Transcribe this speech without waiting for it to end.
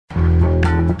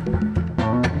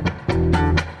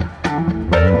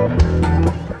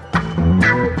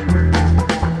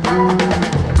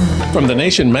From The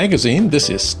Nation magazine,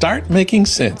 this is Start Making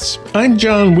Sense. I'm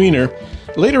John Wiener.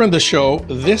 Later in the show,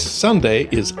 this Sunday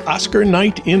is Oscar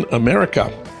night in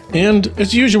America. And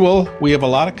as usual, we have a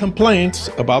lot of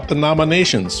complaints about the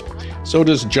nominations. So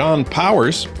does John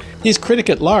Powers. He's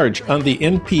critic at large on the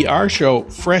NPR show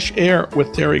Fresh Air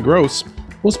with Terry Gross.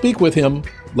 We'll speak with him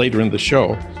later in the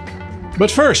show. But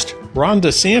first, Ron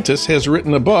DeSantis has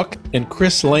written a book, and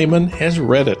Chris Lehman has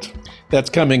read it. That's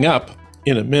coming up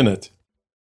in a minute.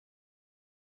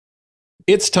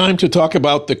 It's time to talk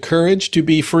about The Courage to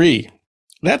Be Free.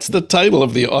 That's the title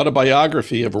of the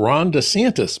autobiography of Ron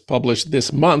DeSantis, published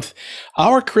this month.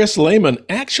 Our Chris Lehman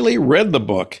actually read the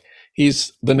book.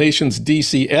 He's the Nation's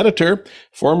D.C. editor,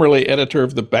 formerly editor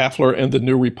of The Baffler and The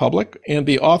New Republic, and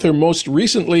the author most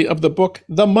recently of the book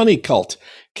The Money Cult: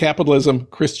 Capitalism,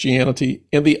 Christianity,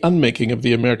 and the Unmaking of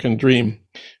the American Dream.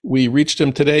 We reached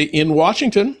him today in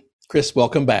Washington. Chris,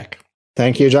 welcome back.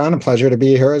 Thank you, John. A pleasure to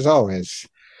be here as always.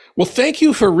 Well, thank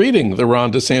you for reading the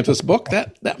Ron DeSantis book.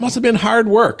 That must have been hard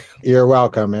work. You're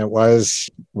welcome. It was.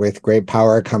 With great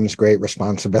power comes great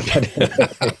responsibility.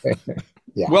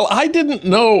 Yeah. Well, I didn't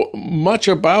know much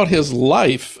about his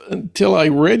life until I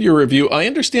read your review. I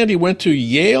understand he went to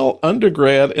Yale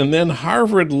undergrad and then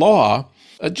Harvard Law.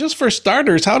 Just for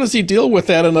starters, how does he deal with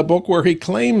that in a book where he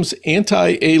claims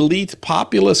anti-elite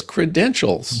populist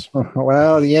credentials?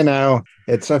 Well,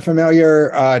 it's a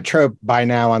familiar trope by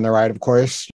now on the right, of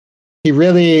course. He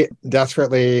really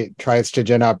desperately tries to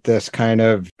gin up this kind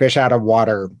of fish out of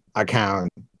water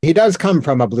account. He does come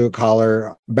from a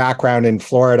blue-collar background in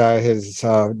Florida. His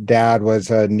dad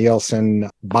was a Nielsen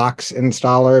box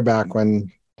installer back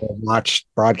when they watched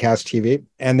broadcast TV,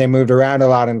 and they moved around a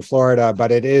lot in Florida.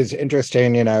 But it is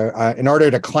interesting, in order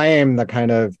to claim the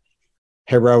kind of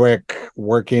heroic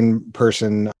working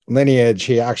person lineage,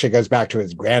 he actually goes back to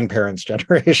his grandparents'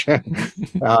 generation.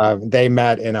 They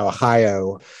met in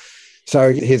Ohio.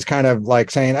 So he's kind of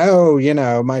like saying,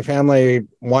 my family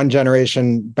one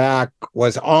generation back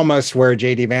was almost where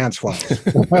J.D. Vance was.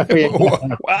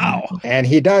 Wow. And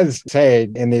he does say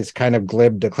in these kind of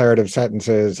glib declarative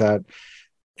sentences that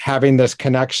having this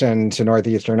connection to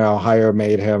Northeastern Ohio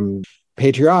made him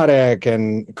patriotic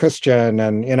and Christian.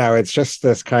 And, it's just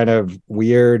this kind of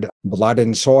weird blood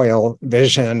and soil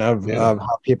vision of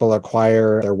how people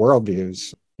acquire their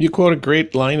worldviews. You quote a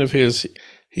great line of his.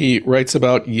 He writes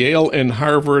about Yale and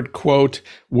Harvard, quote,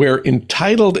 where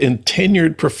entitled and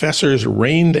tenured professors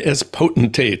reigned as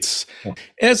potentates.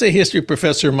 As a history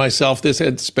professor myself, this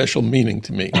had special meaning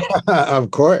to me.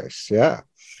 Of course, yeah.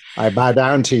 I bow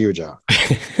down to you, John.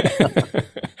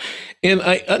 And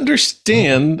I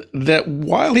understand that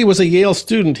while he was a Yale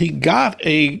student, he got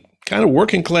a kind of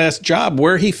working class job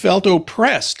where he felt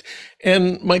oppressed.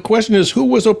 And my question is, who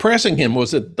was oppressing him?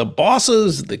 Was it the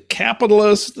bosses, the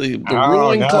capitalists, the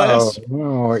ruling class?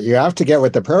 No, you have to get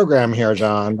with the program here,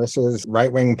 John. This is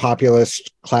right-wing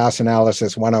populist class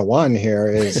analysis 101 here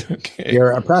is okay. Your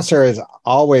oppressor is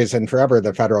always and forever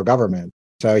the federal government.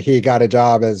 So he got a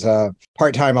job as a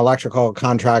part-time electrical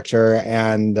contractor,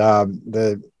 and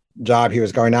the job he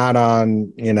was going out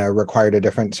on, required a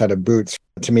different set of boots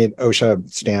to meet OSHA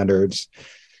standards.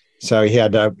 So he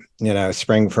had to,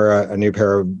 spring for a new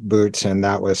pair of boots. And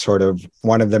that was sort of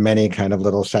one of the many kind of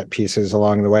little set pieces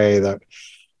along the way that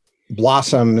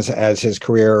blossoms as his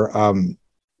career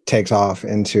takes off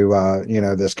into,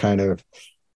 this kind of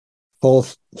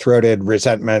full-throated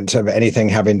resentment of anything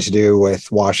having to do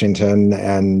with Washington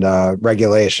and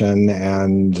regulation.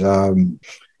 And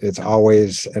it's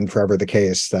always and forever the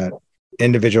case that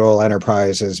individual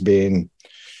enterprise is being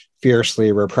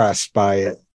fiercely repressed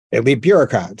by elite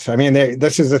bureaucrats. I mean,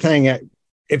 this is the thing.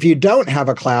 If you don't have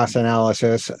a class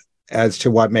analysis as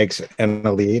to what makes an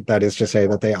elite, that is to say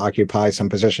that they occupy some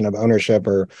position of ownership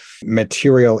or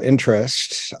material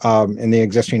interest in the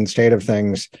existing state of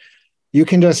things, you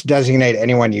can just designate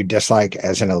anyone you dislike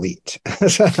as an elite.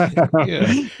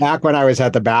 Yeah. Back when I was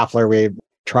at the Baffler, we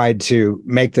tried to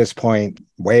make this point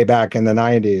way back in the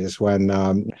 90s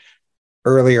when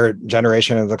earlier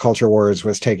generation of the culture wars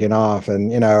was taking off.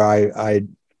 And, I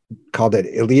called it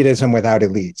elitism without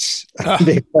elites.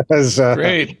 Because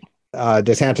great.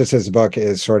 DeSantis's book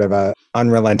is sort of a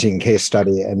unrelenting case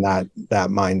study in that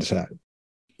mindset.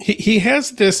 He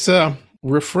has this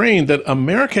refrain that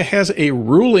America has a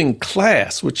ruling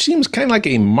class, which seems kind of like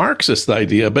a Marxist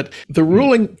idea, but the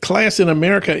ruling class in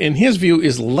America, in his view,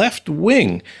 is left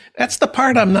wing. That's the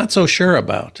part I'm not so sure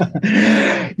about.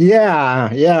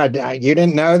 Yeah. You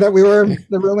didn't know that we were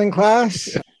the ruling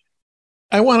class?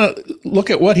 I want to look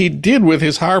at what he did with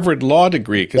his Harvard law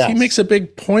degree, because he makes a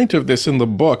big point of this in the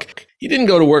book. He didn't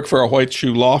go to work for a white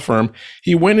shoe law firm.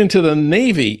 He went into the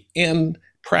Navy and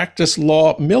practiced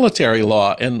law, military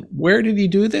law. And where did he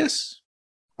do this?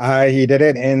 He did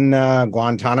it in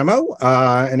Guantanamo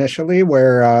initially,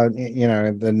 where,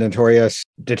 the notorious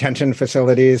detention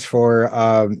facilities for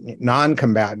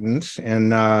non-combatants in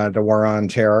the War on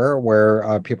Terror,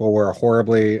 where people were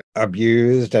horribly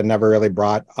abused and never really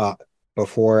brought up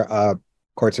before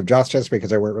courts of justice because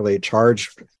they weren't really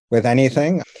charged with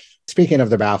anything. Speaking of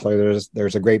the Baffler,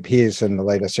 there's a great piece in the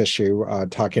latest issue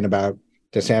talking about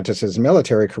DeSantis's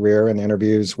military career, and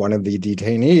interviews one of the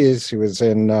detainees who was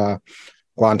in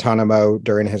Guantanamo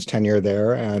during his tenure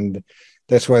there. And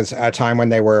this was a time when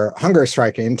they were hunger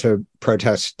striking to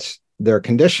protest their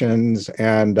conditions.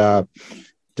 And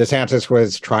DeSantis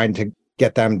was trying to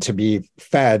get them to be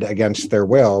fed against their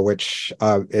will, which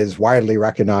is widely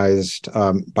recognized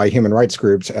by human rights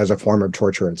groups as a form of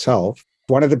torture itself.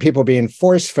 One of the people being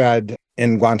force-fed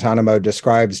in Guantanamo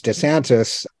describes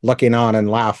DeSantis looking on and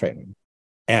laughing.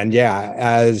 And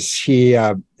as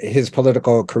his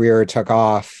political career took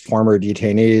off, former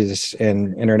detainees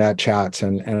in internet chats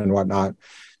and whatnot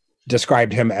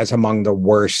described him as among the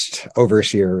worst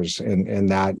overseers in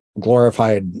that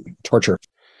glorified torture.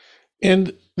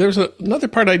 And there's another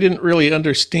part I didn't really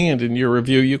understand in your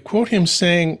review. You quote him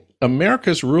saying,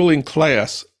 America's ruling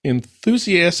class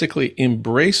enthusiastically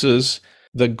embraces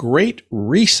the Great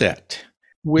Reset,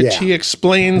 which he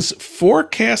explains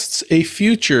forecasts a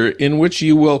future in which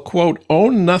you will, quote,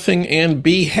 own nothing and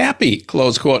be happy,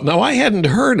 close quote. Now, I hadn't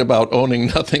heard about owning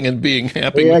nothing and being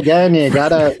happy. Again, you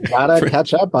gotta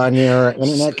catch up on your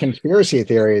internet conspiracy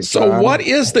theories. So what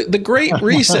is the Great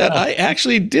Reset? I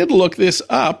actually did look this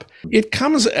up. It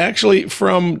comes actually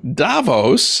from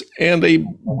Davos and a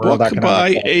book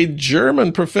by a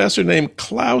German professor named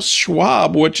Klaus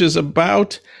Schwab, which is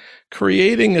about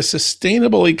creating a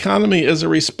sustainable economy as a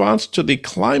response to the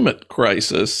climate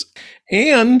crisis.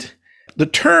 And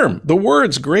the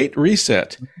words Great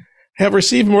Reset have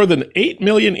received more than 8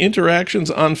 million interactions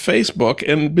on Facebook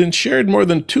and been shared more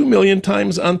than 2 million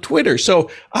times on Twitter. So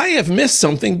I have missed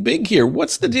something big here.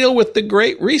 What's the deal with the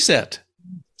Great Reset?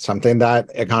 Something that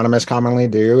economists commonly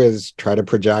do is try to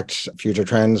project future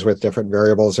trends with different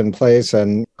variables in place,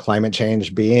 and climate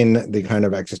change being the kind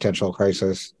of existential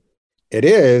crisis it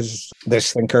is.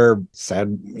 This thinker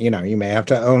said, you may have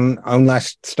to own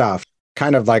less stuff,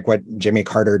 kind of like what Jimmy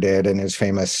Carter did in his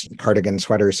famous cardigan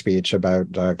sweater speech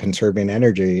about conserving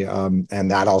energy.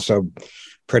 And that also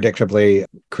predictably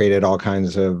created all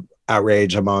kinds of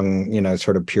outrage among,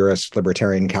 sort of purist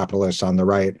libertarian capitalists on the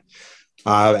right.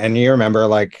 And you remember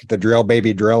like the drill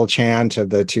baby drill chant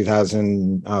of the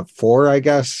 2004, I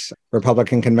guess,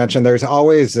 Republican convention. There's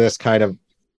always this kind of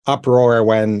uproar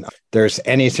when there's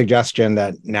any suggestion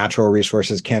that natural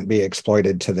resources can't be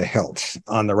exploited to the hilt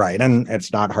on the right. And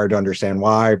it's not hard to understand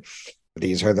why.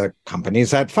 These are the companies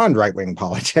that fund right-wing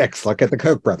politics. Look at the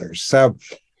Koch brothers. So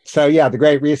the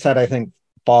Great Reset, I think,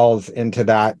 falls into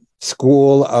that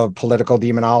school of political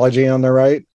demonology on the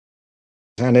right.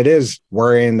 And it is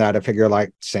worrying that a figure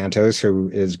like Santos, who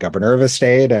is governor of a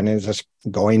state and is just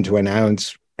going to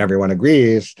announce, everyone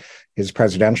agrees, his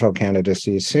presidential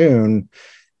candidacy soon,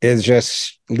 is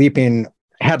just leaping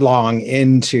headlong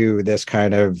into this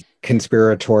kind of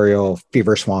conspiratorial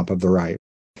fever swamp of the right.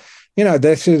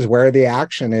 This is where the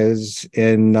action is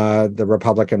in the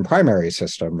Republican primary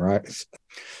system, right?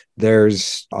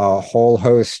 There's a whole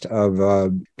host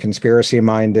of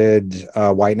conspiracy-minded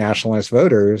white nationalist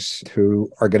voters who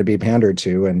are going to be pandered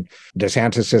to, and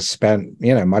DeSantis has spent,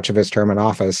 much of his term in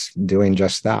office doing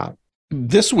just that.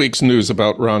 This week's news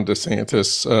about Ron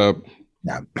DeSantis,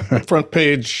 front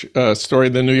page story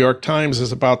in the New York Times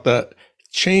is about the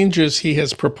changes he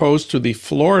has proposed to the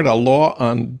Florida law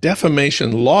on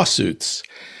defamation lawsuits.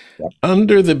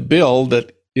 Under the bill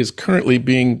that is currently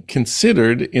being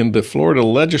considered in the Florida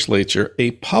legislature,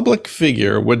 a public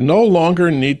figure would no longer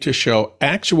need to show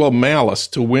actual malice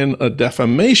to win a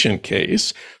defamation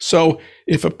case. So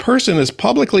if a person is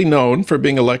publicly known for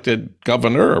being elected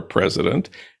governor or president,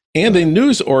 and a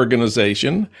news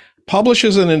organization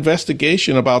publishes an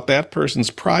investigation about that person's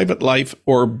private life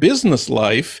or business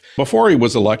life before he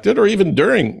was elected, or even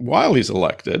while he's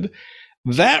elected,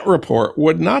 that report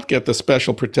would not get the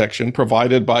special protection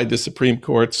provided by the Supreme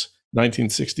Court's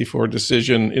 1964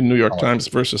 decision in New York Times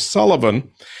versus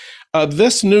Sullivan.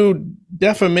 This new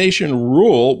defamation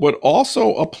rule would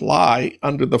also apply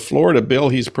under the Florida bill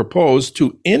he's proposed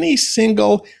to any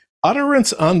single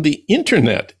utterance on the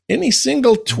internet, any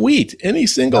single tweet, any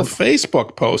single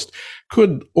Facebook post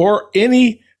or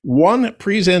any one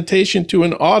presentation to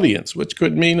an audience, which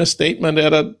could mean a statement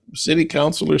at a city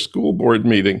council or school board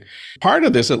meeting. Part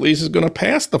of this, at least, is going to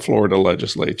pass the Florida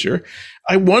legislature.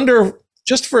 I wonder,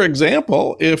 just for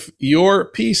example, if your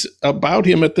piece about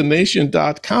him at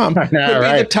thenation.com could be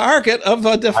the target of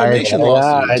a defamation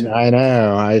lawsuit. I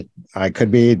know. I could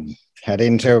be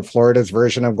heading to Florida's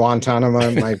version of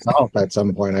Guantanamo myself at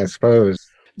some point, I suppose.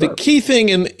 The key thing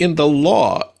in the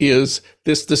law is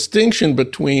this distinction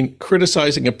between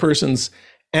criticizing a person's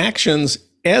actions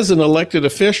as an elected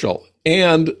official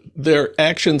and their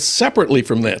actions separately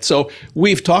from that. So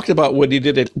we've talked about what he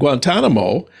did at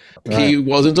Guantanamo. Right. He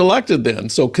wasn't elected then.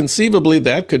 So conceivably,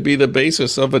 that could be the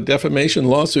basis of a defamation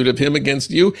lawsuit of him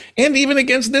against you and even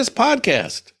against this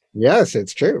podcast. Yes,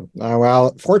 it's true.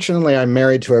 Well, fortunately, I'm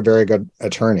married to a very good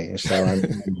attorney. So I'm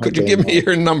could you give me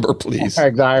your number, please?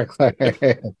 Exactly.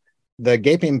 The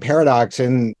gaping paradox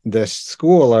in this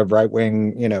school of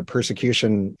right-wing,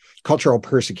 persecution, cultural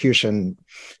persecution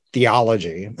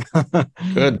theology.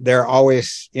 Good. They're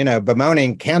always,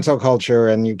 bemoaning cancel culture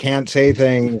and you can't say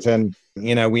things and,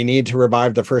 we need to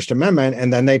revive the First Amendment.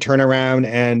 And then they turn around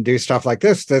and do stuff like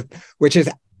this, which is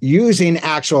using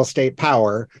actual state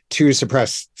power to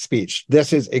suppress speech.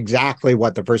 This is exactly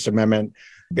what the First Amendment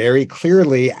very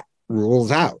clearly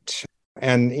rules out.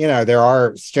 And, there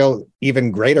are still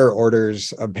even greater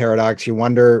orders of paradox. You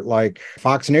wonder, like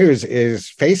Fox News is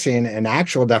facing an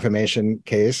actual defamation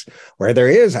case where there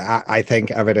is, I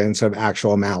think, evidence of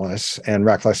actual malice and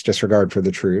reckless disregard for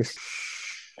the truth.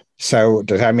 So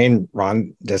does that mean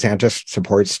Ron DeSantis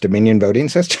supports Dominion voting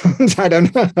systems? I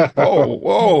don't know.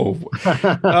 Whoa.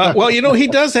 Well, he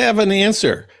does have an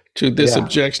answer to this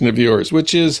objection of yours,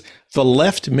 which is the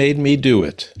left made me do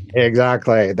it.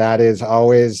 Exactly. That is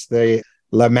always the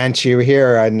lament you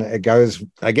hear. And it goes,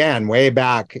 again, way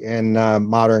back in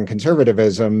modern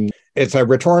conservatism. It's a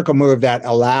rhetorical move that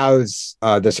allows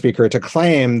the speaker to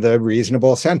claim the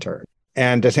reasonable center.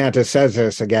 And DeSantis says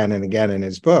this again and again in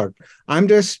his book. I'm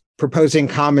just proposing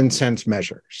common sense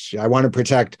measures. I want to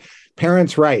protect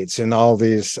parents' rights in all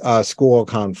these school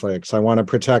conflicts. I want to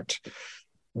protect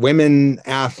women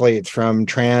athletes from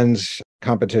trans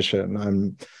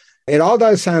competition. It all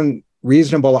does sound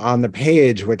reasonable on the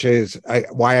page, which is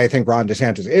why I think Ron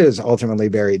DeSantis is ultimately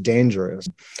very dangerous.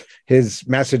 His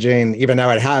messaging, even though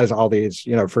it has all these,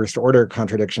 first order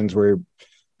contradictions we're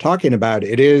talking about,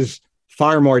 it is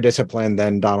far more disciplined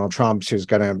than Donald Trump's, who's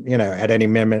going to, at any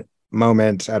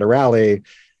moment at a rally,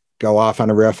 go off on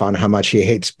a riff on how much he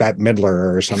hates Bette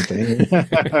Midler or something.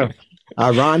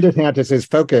 Ron DeSantis is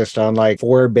focused on like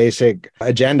 4 basic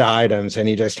agenda items, and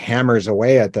he just hammers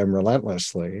away at them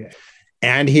relentlessly.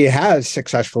 And he has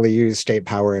successfully used state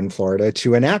power in Florida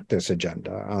to enact this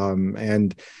agenda.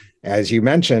 And as you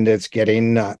mentioned, it's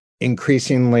getting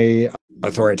increasingly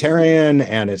authoritarian,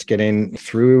 and it's getting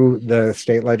through the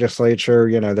state legislature.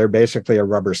 They're basically a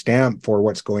rubber stamp for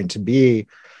what's going to be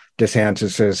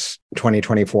DeSantis's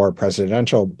 2024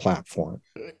 presidential platform.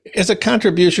 As a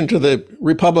contribution to the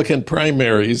Republican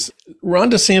primaries,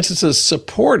 Ron DeSantis's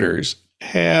supporters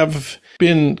have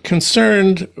been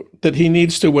concerned that he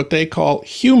needs to what they call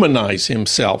humanize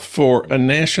himself for a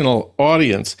national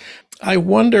audience. I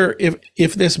wonder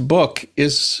if this book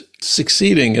is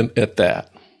succeeding at that.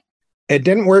 It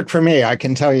didn't work for me, I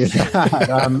can tell you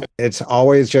that. It's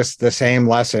always just the same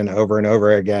lesson over and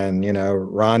over again.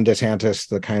 Ron DeSantis,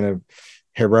 the kind of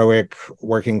heroic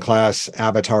working class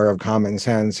avatar of common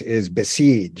sense, is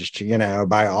besieged,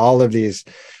 by all of these.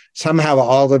 Somehow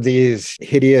all of these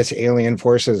hideous alien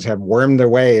forces have wormed their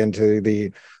way into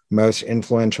the most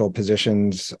influential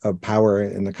positions of power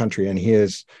in the country, and he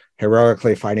is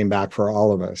heroically fighting back for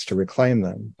all of us to reclaim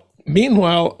them.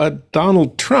 Meanwhile,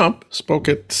 Donald Trump spoke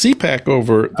at CPAC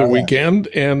over the weekend,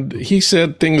 and he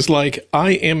said things like,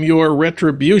 "I am your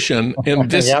retribution, and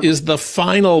this is the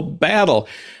final battle."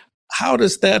 How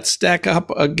does that stack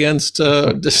up against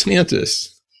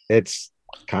DeSantis? It's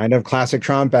kind of classic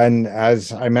Trump. And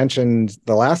as I mentioned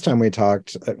the last time we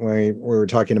talked, when we were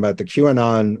talking about the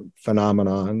QAnon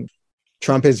phenomenon,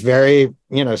 Trump is very,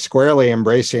 squarely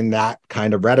embracing that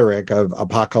kind of rhetoric of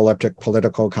apocalyptic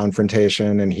political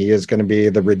confrontation, and he is going to be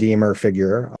the redeemer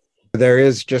figure. There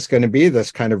is just going to be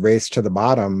this kind of race to the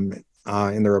bottom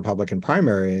in the Republican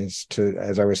primaries to,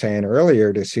 as I was saying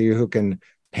earlier, to see who can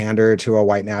pander to a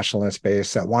white nationalist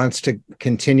base that wants to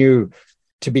continue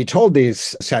to be told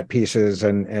these set pieces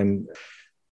and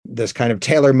this kind of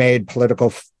tailor-made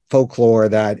political folklore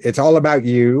that it's all about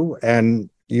you, and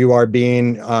you are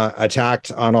being attacked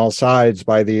on all sides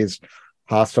by these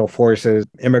hostile forces,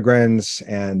 immigrants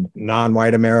and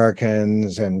non-white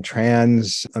Americans and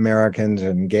trans Americans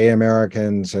and gay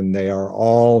Americans, and they are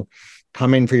all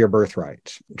coming for your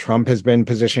birthright. Trump has been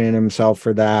positioning himself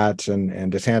for that, and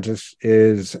DeSantis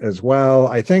is as well.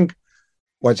 I think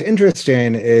what's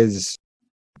interesting is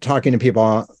talking to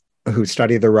people who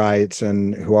study the rights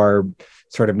and who are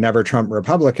sort of never Trump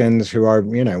Republicans who are,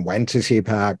 went to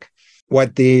CPAC.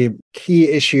 What the key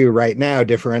issue right now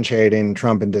differentiating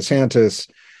Trump and DeSantis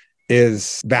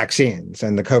is vaccines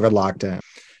and the COVID lockdown.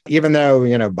 Even though,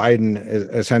 Biden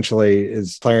essentially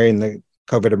is declaring the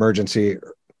COVID emergency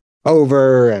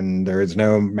over and there is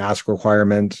no mask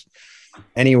requirement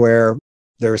anywhere,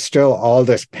 there's still all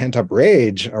this pent-up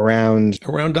rage around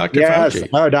Dr. Fauci. Fauci.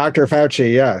 Oh, Dr.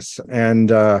 Fauci, yes.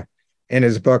 And in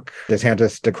his book,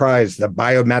 DeSantis decries the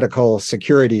biomedical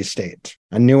security state.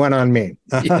 A new one on me.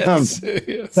 Yes,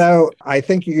 yes. So I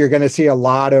think you're going to see a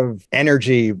lot of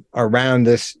energy around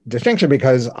this distinction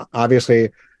because obviously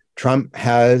Trump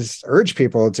has urged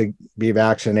people to be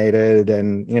vaccinated.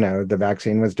 And, the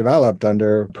vaccine was developed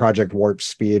under Project Warp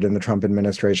Speed in the Trump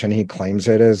administration. He claims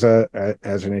it as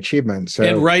an achievement. So,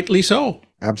 and rightly so.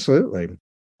 Absolutely.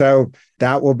 So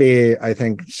that will be, I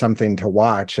think, something to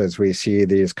watch as we see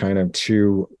these kind of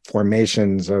two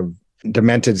formations of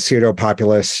demented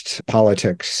pseudo-populist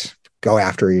politics go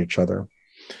after each other.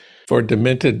 For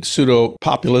demented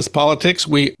pseudo-populist politics,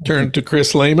 we turn to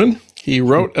Chris Lehman. He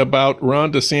wrote about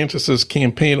Ron DeSantis'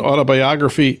 campaign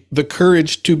autobiography, The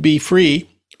Courage to Be Free,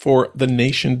 for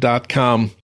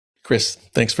thenation.com. Chris,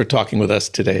 thanks for talking with us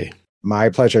today. My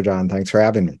pleasure, John. Thanks for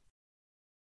having me.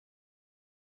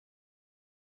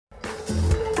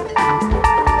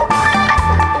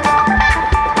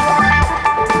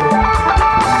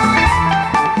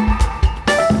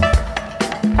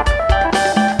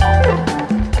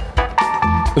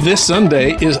 This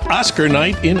Sunday is Oscar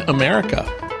night in America.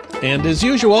 And as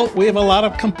usual, we have a lot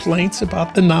of complaints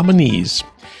about the nominees.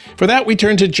 For that, we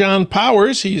turn to John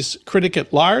Powers. He's critic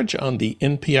at large on the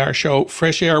NPR show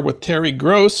Fresh Air with Terry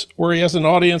Gross, where he has an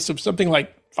audience of something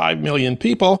like 5 million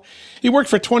people. He worked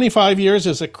for 25 years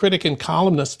as a critic and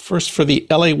columnist, first for the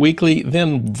LA Weekly,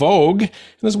 then Vogue. And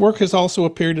his work has also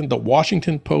appeared in the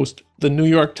Washington Post, the New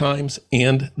York Times,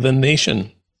 and The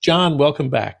Nation. John, welcome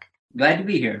back. Glad to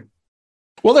be here.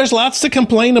 Well, there's lots to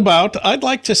complain about. I'd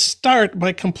like to start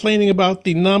by complaining about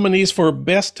the nominees for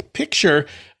Best Picture.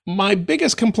 My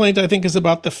biggest complaint, I think, is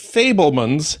about The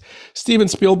Fabelmans, Steven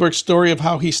Spielberg's story of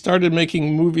how he started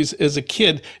making movies as a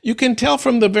kid. You can tell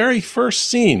from the very first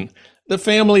scene, the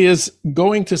family is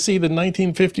going to see the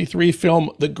 1953 film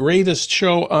The Greatest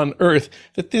Show on Earth,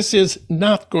 that this is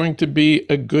not going to be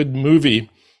a good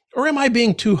movie. Or am I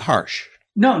being too harsh?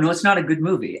 No, it's not a good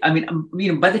movie. I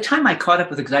mean, by the time I caught up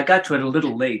with it, because I got to it a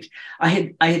little late, I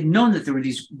had known that there were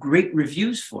these great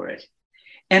reviews for it.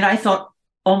 And I thought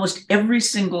almost every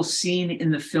single scene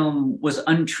in the film was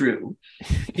untrue,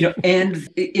 and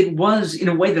it was, in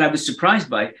a way that I was surprised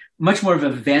by, much more of a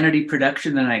vanity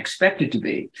production than I expected to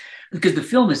be, because the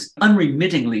film is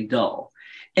unremittingly dull.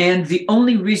 And the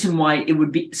only reason why it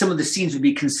would be, some of the scenes would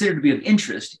be considered to be of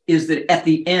interest is that at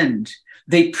the end,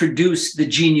 they produce the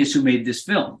genius who made this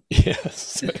film.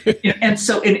 Yes. And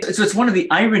so it's one of the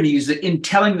ironies that in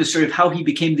telling the story of how he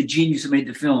became the genius who made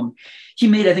the film, he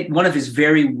made, I think, one of his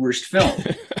very worst films.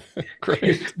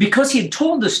 Great. Because he had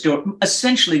told the story,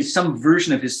 essentially some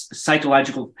version of his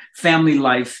psychological family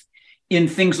life in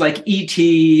things like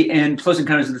E.T. and Close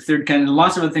Encounters of the Third Kind and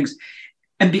lots of other things.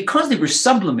 And because they were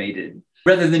sublimated,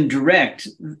 rather than direct,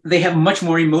 they have much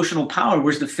more emotional power.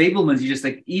 Whereas the Fabelmans, you're just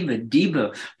like, Eva,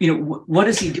 Diva, what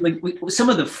is he doing? Some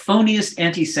of the phoniest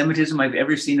anti-Semitism I've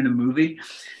ever seen in a movie.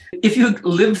 If you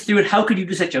lived through it, how could you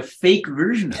do such a fake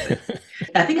version of it?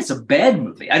 I think it's a bad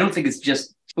movie. I don't think it's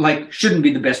just shouldn't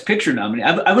be the Best Picture nominee.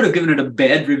 I would have given it a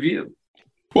bad review.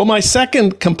 Well, my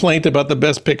second complaint about the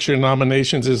Best Picture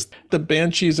nominations is The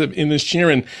Banshees of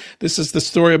Inisherin. This is the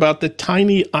story about the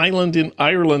tiny island in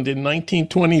Ireland in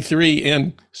 1923.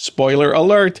 And spoiler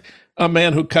alert, a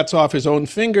man who cuts off his own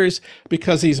fingers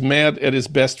because he's mad at his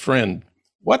best friend.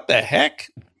 What the heck?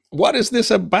 What is this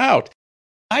about?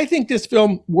 I think this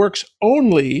film works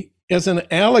only as an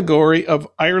allegory of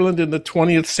Ireland in the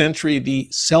 20th century, the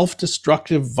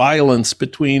self-destructive violence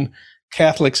between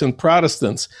Catholics and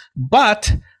Protestants.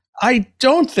 But I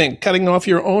don't think cutting off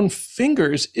your own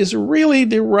fingers is really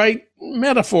the right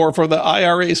metaphor for the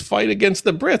IRA's fight against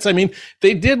the Brits. I mean,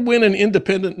 they did win an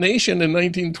independent nation in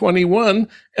 1921,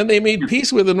 and they made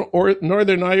peace with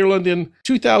Northern Ireland in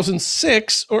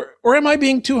 2006. Or am I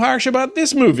being too harsh about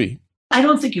this movie? I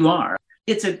don't think you are.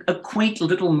 It's a quaint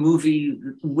little movie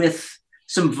with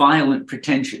some violent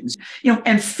pretensions,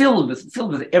 and filled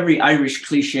with every Irish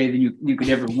cliche that you could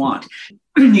ever want.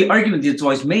 The argument that's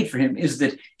always made for him is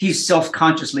that he's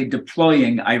self-consciously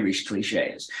deploying Irish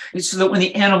cliches. So that when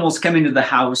the animals come into the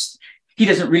house, he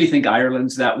doesn't really think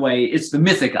Ireland's that way. It's the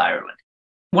mythic Ireland.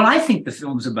 What I think the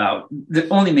film's about, that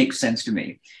only makes sense to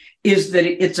me, is that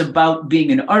it's about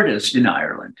being an artist in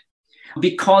Ireland.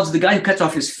 Because the guy who cuts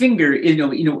off his finger,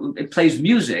 it plays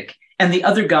music, and the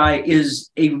other guy is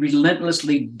a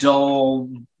relentlessly dull,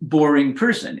 boring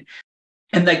person.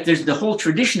 And like there's the whole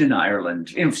tradition in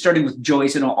Ireland, starting with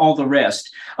Joyce and all the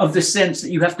rest, of the sense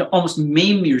that you have to almost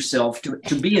maim yourself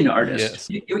to be an artist.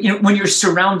 Yes. When you're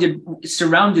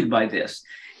surrounded by this.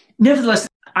 Nevertheless,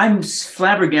 I'm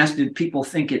flabbergasted people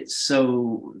think it's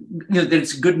so, that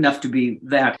it's good enough to be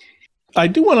that. I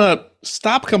do want to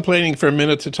stop complaining for a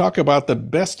minute to talk about the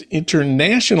best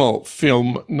international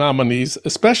film nominees,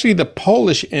 especially the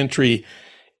Polish entry,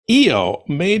 EO,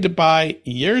 made by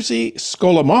Jerzy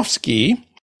Skolimowski.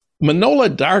 Manola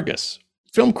Dargis,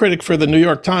 film critic for the New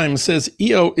York Times, says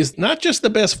EO is not just the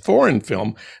best foreign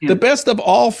film, the best of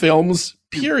all films,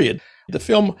 period. The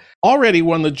film already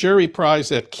won the jury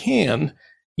prize at Cannes.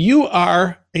 You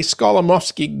are a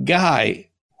Skolimowski guy.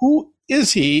 Who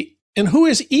is he and who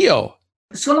is EO?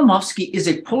 Skolimowski is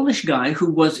a Polish guy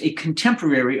who was a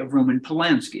contemporary of Roman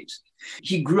Polanski's.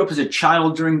 He grew up as a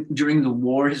child during the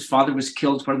war. His father was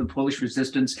killed as part of the Polish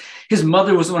resistance. His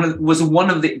mother was one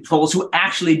of the Poles who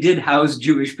actually did house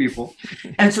Jewish people.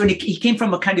 And so he came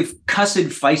from a kind of cussed,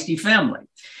 feisty family.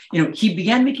 He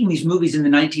began making these movies in the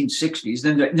 1960s.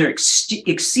 Then they're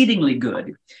exceedingly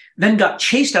good. Then got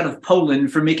chased out of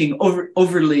Poland for making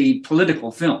overly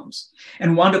political films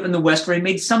and wound up in the West, where he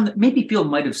made some that maybe people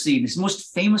might have seen. His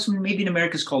most famous one, maybe in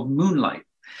America, is called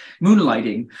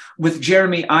Moonlighting, with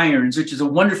Jeremy Irons, which is a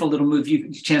wonderful little movie. You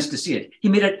get a chance to see it. He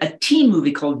made a teen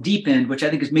movie called Deep End, which I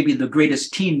think is maybe the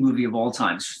greatest teen movie of all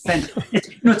time.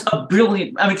 It's a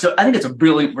brilliant. I think it's a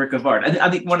brilliant work of art. I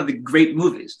think one of the great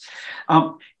movies.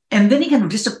 And then he kind of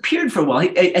disappeared for a while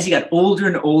as he got older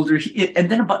and older. And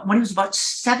then when he was about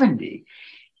 70,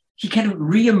 he kind of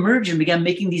reemerged and began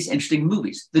making these interesting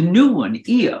movies. The new one,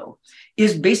 EO,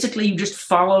 is basically you just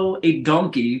follow a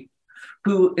donkey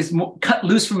who is cut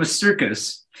loose from a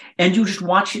circus, and you just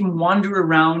watch him wander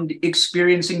around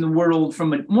experiencing the world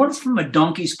more from a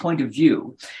donkey's point of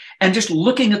view, and just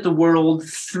looking at the world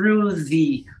through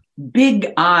the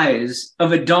big eyes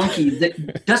of a donkey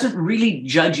that doesn't really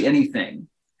judge anything,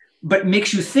 but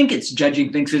makes you think it's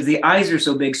judging things because the eyes are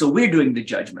so big, so we're doing the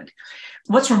judgment.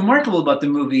 What's remarkable about the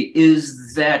movie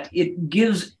is that it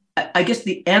gives, I guess,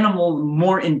 the animal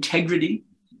more integrity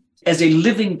as a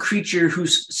living creature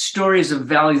whose story is of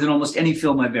value than almost any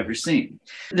film I've ever seen.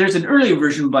 There's an earlier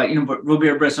version by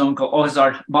Robert-Bresson called Au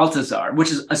hasard Balthazar,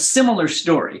 which is a similar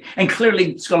story, and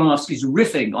clearly Skolimowski's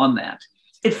riffing on that.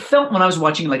 It felt when I was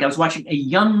watching, like I was watching a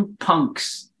young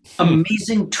punk's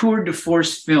amazing tour de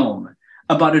force film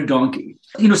about a donkey.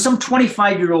 Some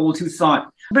 25-year-old who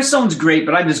thought, Bresson's great,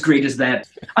 but I'm as great as that.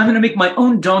 I'm going to make my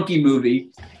own donkey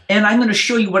movie, and I'm going to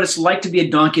show you what it's like to be a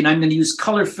donkey, and I'm going to use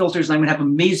color filters, and I'm going to have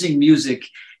amazing music,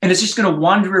 and it's just going to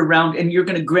wander around, and you're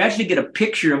going to gradually get a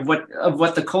picture of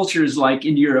what the culture is like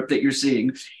in Europe that you're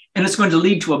seeing, and it's going to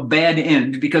lead to a bad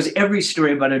end, because every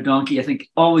story about a donkey, I think,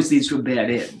 always leads to a bad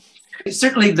end.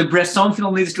 Certainly, the Bresson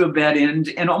film leads to a bad end,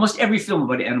 and almost every film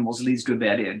about animals leads to a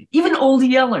bad end. Even Old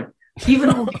Yeller.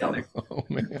 Oh,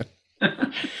 man.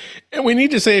 And we need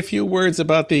to say a few words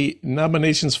about the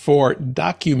nominations for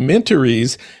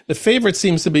documentaries. The favorite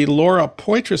seems to be Laura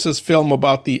Poitras's film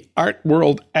about the art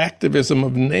world activism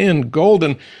of Nan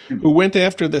Goldin, who went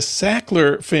after the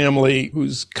Sackler family,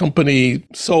 whose company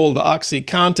sold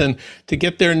OxyContin, to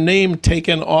get their name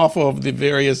taken off of the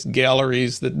various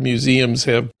galleries that museums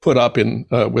have put up in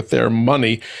with their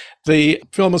money. The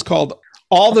film is called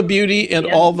All the Beauty and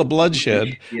All the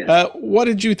Bloodshed. Yes. What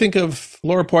did you think of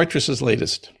Laura Poitras's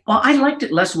latest? Well, I liked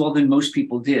it less well than most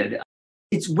people did.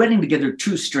 It's wedding together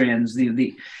two strands,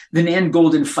 the Nan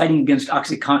Goldin fighting against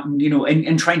OxyContin,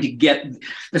 and trying to get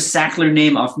the Sackler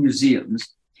name off museums.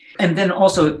 And then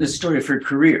also the story of her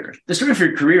career. The story of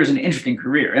her career is an interesting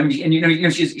career. I mean,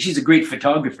 and she's a great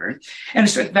photographer. And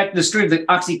in fact, the story of the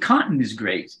OxyContin is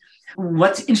great.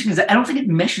 What's interesting is that I don't think it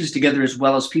meshes together as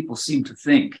well as people seem to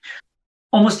think.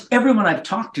 Almost everyone I've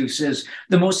talked to says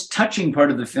the most touching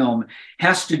part of the film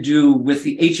has to do with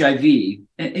the HIV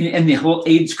and the whole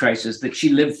AIDS crisis that she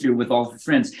lived through with all of her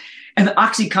friends. And the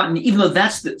OxyContin, even though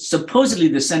that's supposedly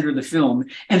the center of the film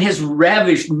and has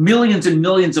ravished millions and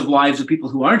millions of lives of people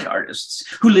who aren't artists,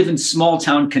 who live in small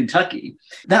town Kentucky,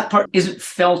 that part isn't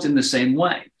felt in the same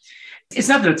way. It's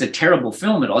not that it's a terrible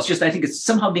film at all. It's just I think it's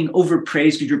somehow being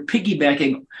overpraised because you're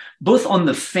piggybacking both on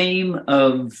the fame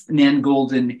of Nan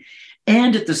Goldin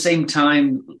and at the same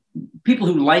time, people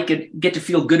who like it get to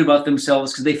feel good about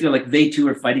themselves because they feel like they too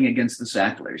are fighting against the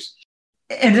Sacklers.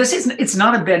 And it's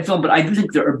not a bad film, but I do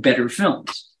think there are better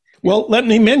films. Well, let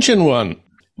me mention one.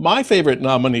 My favorite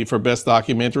nominee for Best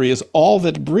Documentary is All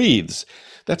That Breathes.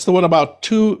 That's the one about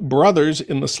two brothers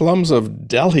in the slums of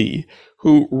Delhi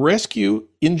who rescue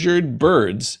injured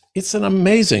birds. It's an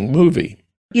amazing movie.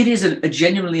 It is a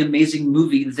genuinely amazing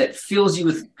movie that fills you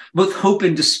with both hope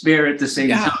and despair at the same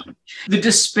time. The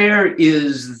despair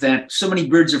is that so many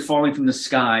birds are falling from the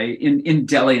sky in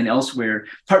Delhi and elsewhere,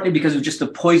 partly because of just the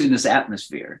poisonous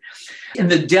atmosphere. And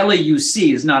the Delhi you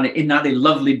see is not a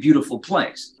lovely, beautiful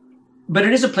place, but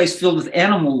it is a place filled with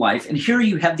animal life. And here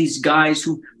you have these guys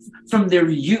who, from their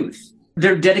youth,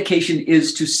 their dedication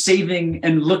is to saving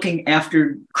and looking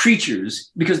after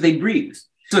creatures because they breathe.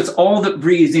 So it's all that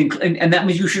breathes, and that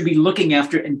means you should be looking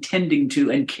after and tending to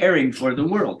and caring for the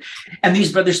world. And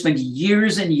these brothers spend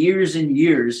years and years and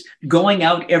years going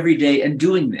out every day and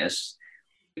doing this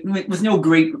with no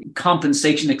great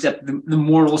compensation except the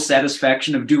moral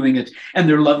satisfaction of doing it and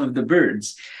their love of the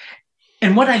birds.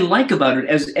 And what I like about it,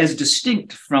 as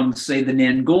distinct from, say, the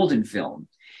Nan Goldin film,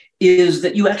 is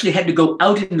that you actually had to go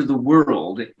out into the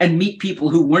world and meet people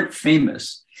who weren't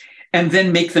famous and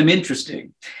then make them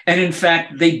interesting. And in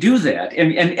fact, they do that.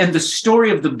 And the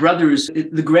story of the brothers,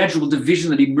 the gradual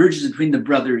division that emerges between the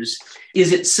brothers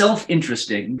is itself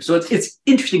interesting. So it's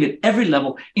interesting at every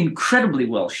level, incredibly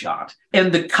well shot.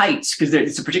 And the kites, because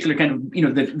it's a particular kind of,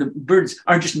 the birds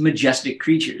are just majestic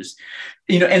creatures.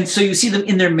 And so you see them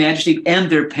in their majesty and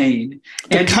their pain.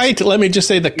 The kite, let me just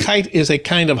say, the kite is a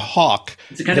kind of hawk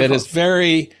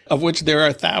of which there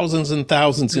are thousands and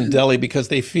thousands in Delhi because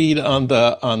they feed on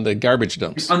the garbage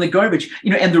dumps. On the garbage,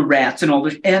 and the rats and all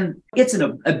this. And it's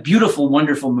a beautiful,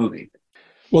 wonderful movie.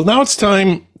 Well, now it's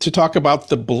time to talk about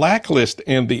the Blacklist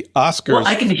and the Oscars. Well,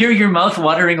 I can hear your mouth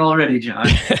watering already, John.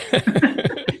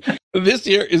 This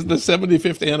year is the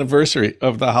 75th anniversary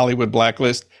of the Hollywood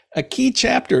Blacklist, a key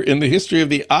chapter in the history of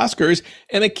the Oscars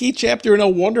and a key chapter in a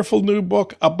wonderful new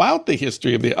book about the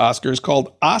history of the Oscars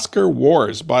called Oscar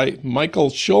Wars by Michael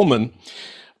Schulman.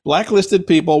 Blacklisted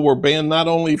people were banned not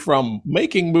only from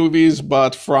making movies,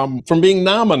 but from being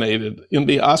nominated in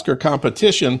the Oscar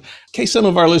competition. In case some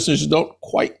of our listeners don't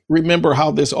quite remember how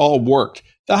this all worked,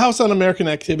 the House Un-American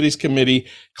Activities Committee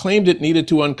claimed it needed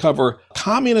to uncover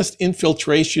communist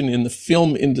infiltration in the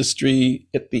film industry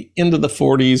at the end of the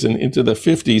 40s and into the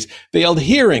 50s. They held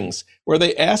hearings where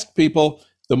they asked people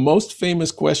the most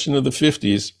famous question of the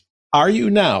 50s, are you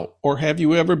now or have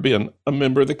you ever been a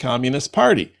member of the Communist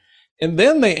Party? And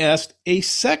then they asked a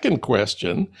second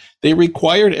question. They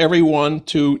required everyone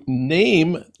to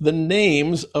name the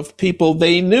names of people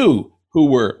they knew who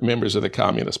were members of the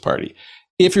Communist Party.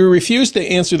 If you refused to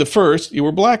answer the first, you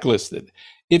were blacklisted.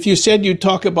 If you said you'd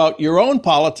talk about your own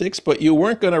politics, but you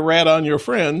weren't going to rat on your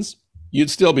friends,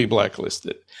 you'd still be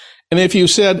blacklisted. And if you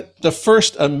said the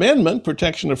First Amendment,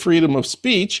 protection of freedom of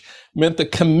speech, meant the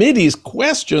committee's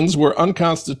questions were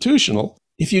unconstitutional,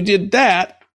 if you did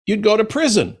that, you'd go to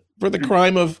prison for the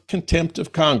crime of contempt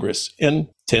of Congress. And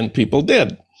 10 people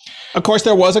did. Of course,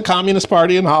 there was a Communist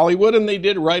Party in Hollywood, and they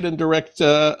did write and direct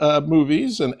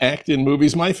movies and act in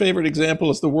movies. My favorite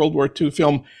example is the World War II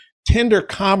film Tender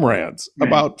Comrades,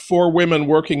 about 4 women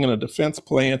working in a defense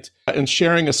plant and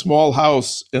sharing a small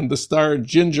house. And the star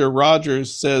Ginger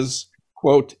Rogers says,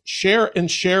 quote, share and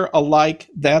share alike,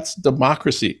 that's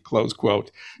democracy, close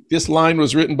quote. This line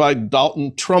was written by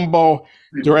Dalton Trumbo,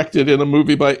 directed in a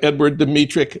movie by Edward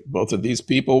Dmytryk. Both of these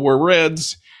people were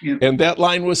Reds. Yeah. And that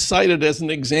line was cited as an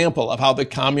example of how the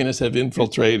communists have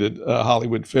infiltrated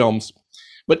Hollywood films.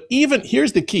 But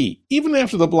here's the key, even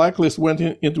after the blacklist went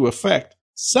into effect,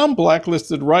 some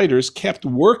blacklisted writers kept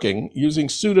working using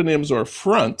pseudonyms or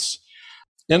fronts.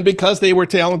 And because they were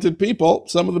talented people,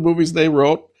 some of the movies they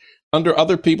wrote under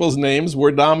other people's names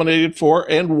were nominated for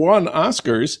and won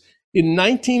Oscars. In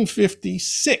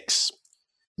 1956,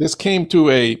 this came to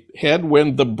a head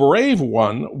when The Brave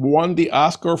One won the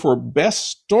Oscar for Best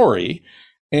Story,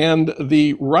 and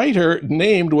the writer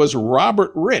named was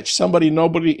Robert Rich, somebody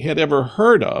nobody had ever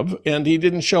heard of, and he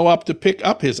didn't show up to pick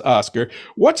up his Oscar.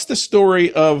 What's the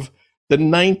story of the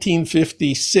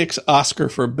 1956 Oscar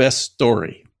for Best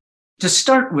Story? To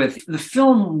start with, the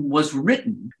film was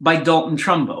written by Dalton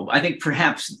Trumbo. I think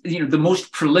perhaps the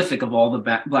most prolific of all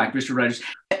the blacklisted writers,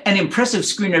 an impressive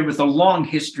screenwriter with a long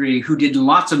history who did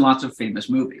lots and lots of famous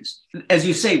movies. As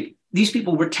you say, these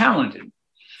people were talented,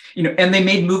 and they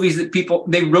made movies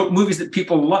they wrote movies that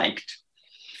people liked.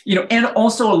 And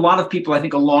also a lot of people, I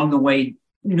think, along the way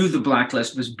knew the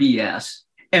blacklist was BS.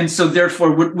 And so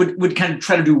therefore would kind of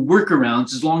try to do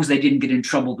workarounds as long as they didn't get in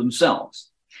trouble themselves.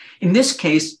 In this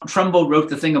case, Trumbo wrote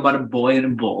the thing about a boy and a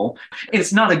bull.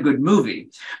 It's not a good movie.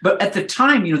 But at the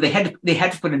time, they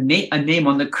had to put a name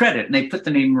on the credit, and they put the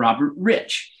name Robert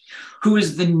Rich, who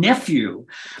is the nephew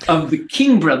of the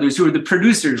King brothers, who are the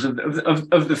producers of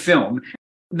the film.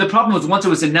 The problem was once it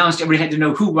was announced, everybody had to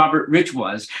know who Robert Rich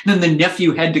was. Then the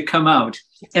nephew had to come out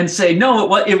and say,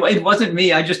 no, it wasn't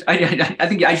me. I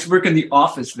think I just work in the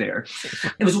office there.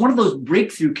 It was one of those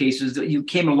breakthrough cases that you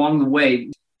came along the way.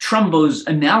 Trumbo's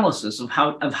analysis of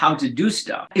how to do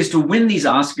stuff is to win these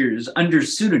Oscars under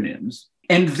pseudonyms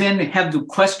and then have the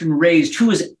question raised, who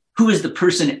is the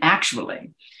person actually?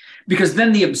 Because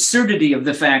then the absurdity of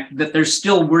the fact that they're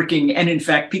still working and in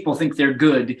fact people think they're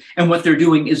good and what they're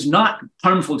doing is not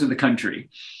harmful to the country.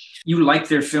 You like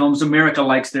their films, America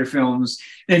likes their films,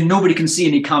 and nobody can see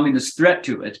any communist threat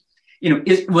to it.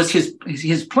 It was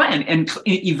his plan, and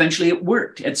eventually it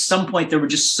worked. At some point, there were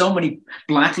just so many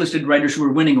blacklisted writers who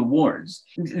were winning awards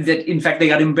that, in fact, they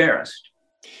got embarrassed.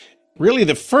 Really,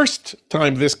 the first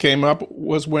time this came up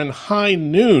was when High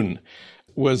Noon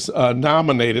was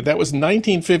nominated. That was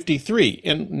 1953.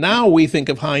 And now we think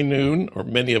of High Noon, or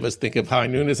many of us think of High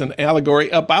Noon, as an allegory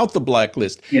about the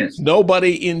blacklist. Yes.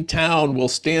 Nobody in town will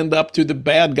stand up to the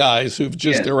bad guys who've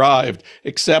just arrived,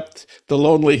 except the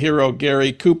lonely hero,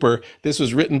 Gary Cooper. This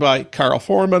was written by Carl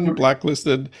Foreman,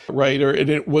 blacklisted writer, and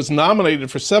it was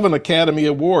nominated for 7 Academy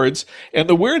Awards. And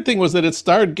the weird thing was that it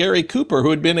starred Gary Cooper, who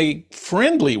had been a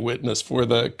friendly witness for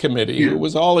the committee, who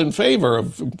was all in favor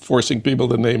of forcing people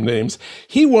to name names.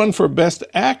 He won for Best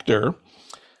Actor,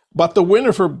 but the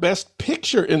winner for Best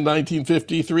Picture in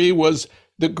 1953 was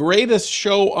The Greatest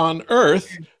Show on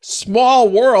Earth, Small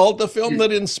World, the film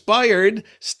that inspired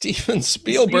Steven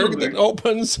Spielberg that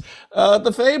opens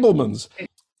The Fabelmans.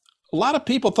 A lot of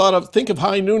people think of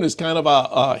High Noon as kind of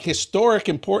a historic,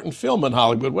 important film in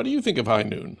Hollywood. What do you think of High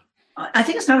Noon? I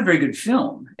think it's not a very good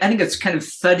film. I think it's kind of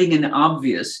thudding and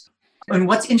obvious. And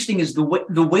what's interesting is the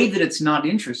way that it's not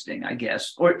interesting, I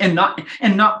guess, and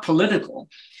not political,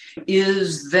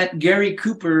 is that Gary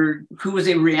Cooper, who was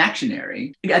a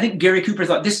reactionary, I think Gary Cooper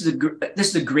thought this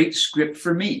is a great script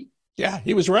for me. Yeah,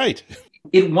 he was right.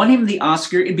 It won him the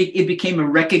Oscar. It became a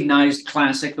recognized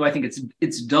classic, though I think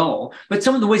it's dull. But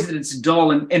some of the ways that it's dull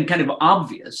and kind of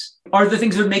obvious are the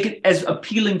things that would make it as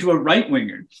appealing to a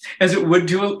right-winger as it would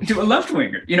to a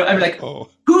left-winger. I'm like,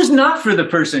 who's not for the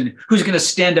person who's going to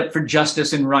stand up for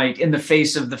justice and right in the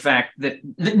face of the fact that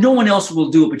no one else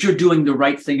will do it, but you're doing the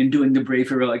right thing and doing the brave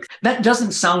heroic. That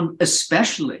doesn't sound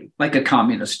especially like a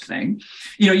communist thing.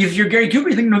 If you're Gary Cooper,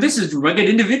 you think, no, this is rugged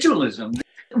individualism.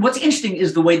 What's interesting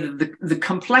is the way that the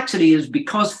complexity is,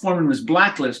 because Foreman was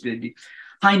blacklisted,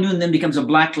 High Noon then becomes a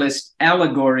blacklist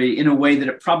allegory in a way that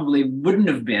it probably wouldn't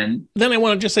have been. Then I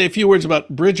want to just say a few words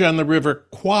about Bridge on the River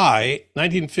Kwai,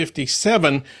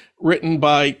 1957, written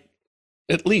by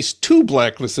at least 2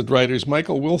 blacklisted writers,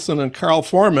 Michael Wilson and Carl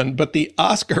Foreman. But the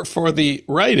Oscar for the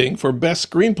writing for Best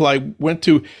Screenplay went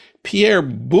to Pierre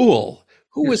Boulle.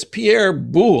 Who was Pierre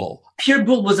Boulle? Pierre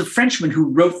Boulle was a Frenchman who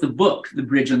wrote the book, The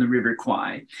Bridge on the River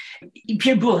Kwai.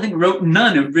 Pierre Boulle, I think, wrote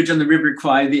none of Bridge on the River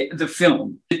Kwai, the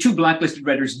film. The 2 blacklisted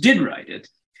writers did write it,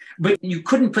 but you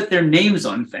couldn't put their names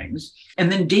on things.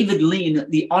 And then David Lean,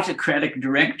 the autocratic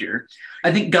director,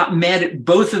 I think got mad at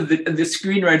both of the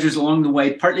screenwriters along the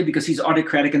way, partly because he's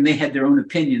autocratic and they had their own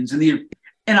opinions. And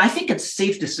I think it's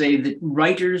safe to say that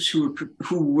writers who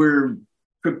were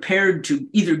prepared to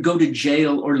either go to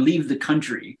jail or leave the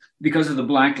country because of the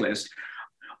blacklist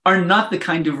are not the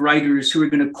kind of writers who are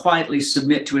going to quietly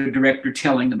submit to a director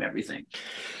telling them everything.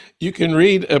 You can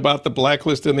read about the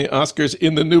blacklist and the Oscars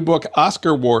in the new book,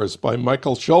 Oscar Wars, by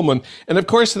Michael Schulman. And of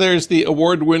course, there's the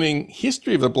award-winning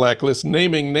History of the Blacklist,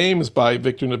 Naming Names by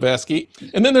Victor Navasky.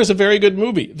 And then there's a very good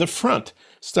movie, The Front,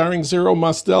 starring Zero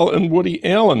Mostel and Woody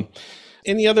Allen.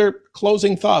 Any other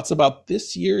closing thoughts about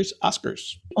this year's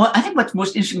Oscars? Well, I think what's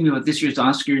most interesting about this year's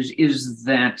Oscars is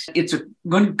that it's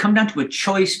going to come down to a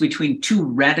choice between 2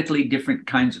 radically different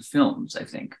kinds of films, I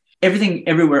think. Everything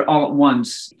Everywhere All at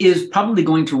Once is probably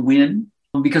going to win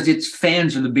because its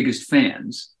fans are the biggest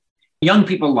fans. Young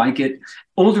people like it.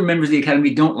 Older members of the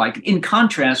Academy don't like it. In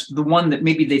contrast, the one that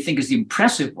maybe they think is the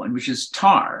impressive one, which is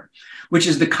Tar, which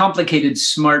is the complicated,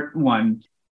 smart one.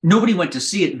 Nobody went to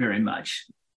see it very much.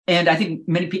 And I think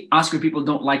many Oscar people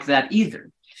don't like that either.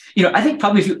 I think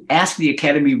probably if you ask the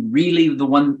Academy really the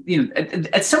one,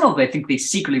 at some of it, I think they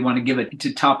secretly want to give it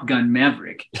to Top Gun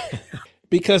Maverick.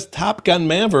 Because Top Gun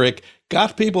Maverick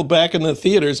got people back in the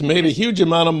theaters, made a huge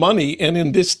amount of money. And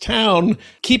in this town,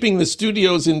 keeping the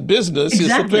studios in business is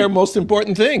the very most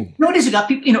important thing. No, it is. It got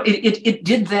people, it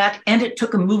did that. And it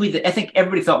took a movie that I think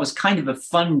everybody thought was kind of a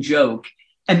fun joke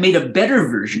and made a better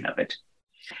version of it.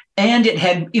 And it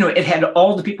had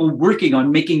all the people working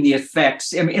on making the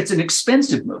effects. I mean, it's an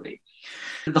expensive movie.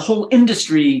 The whole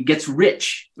industry gets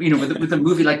rich, with a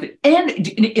movie like that. And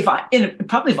if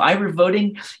I were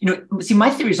voting, see, my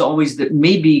theory is always that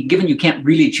maybe, given you can't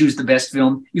really choose the best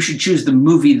film, you should choose the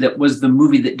movie that was the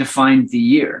movie that defined the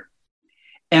year.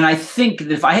 And I think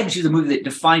that if I had to choose a movie that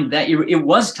defined that year, it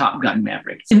was Top Gun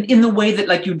Maverick, in the way that,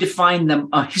 like, you define them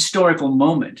a historical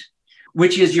moment,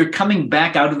 which is you're coming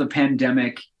back out of the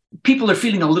pandemic. People are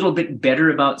feeling a little bit better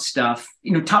about stuff.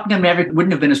 Top Gun Maverick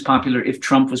wouldn't have been as popular if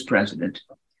Trump was president.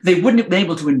 They wouldn't have been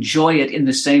able to enjoy it in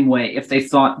the same way if they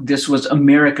thought this was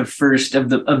America first of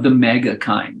the mega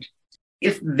kind.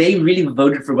 If they really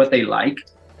voted for what they like,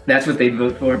 that's what they'd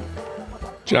vote for.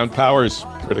 John Powers,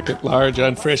 critic at large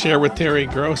on Fresh Air with Terry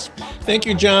Gross. Thank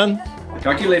you, John.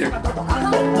 Talk to you later.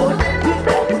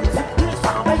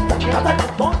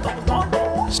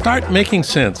 Start Making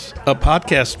Sense, a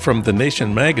podcast from The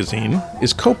Nation magazine,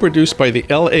 is co-produced by the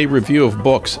LA Review of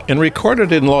Books and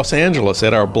recorded in Los Angeles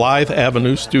at our Blythe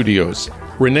Avenue studios.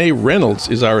 Renee Reynolds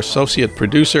is our associate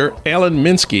producer. Alan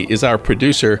Minsky is our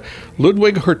producer.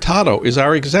 Ludwig Hurtado is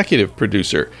our executive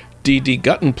producer. D.D.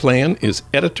 Guttenplan is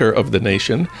editor of The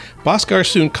Nation. Bhaskar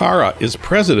Sunkara is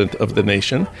president of The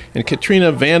Nation. And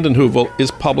Katrina Vanden Heuvel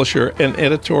is publisher and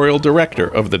editorial director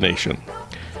of The Nation.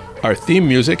 Our theme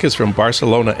music is from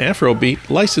Barcelona Afrobeat,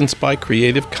 licensed by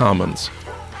Creative Commons.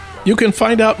 You can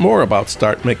find out more about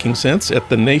Start Making Sense at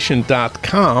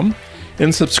thenation.com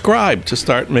and subscribe to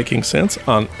Start Making Sense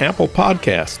on Apple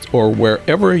Podcasts or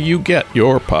wherever you get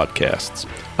your podcasts.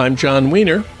 I'm John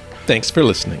Wiener. Thanks for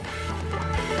listening.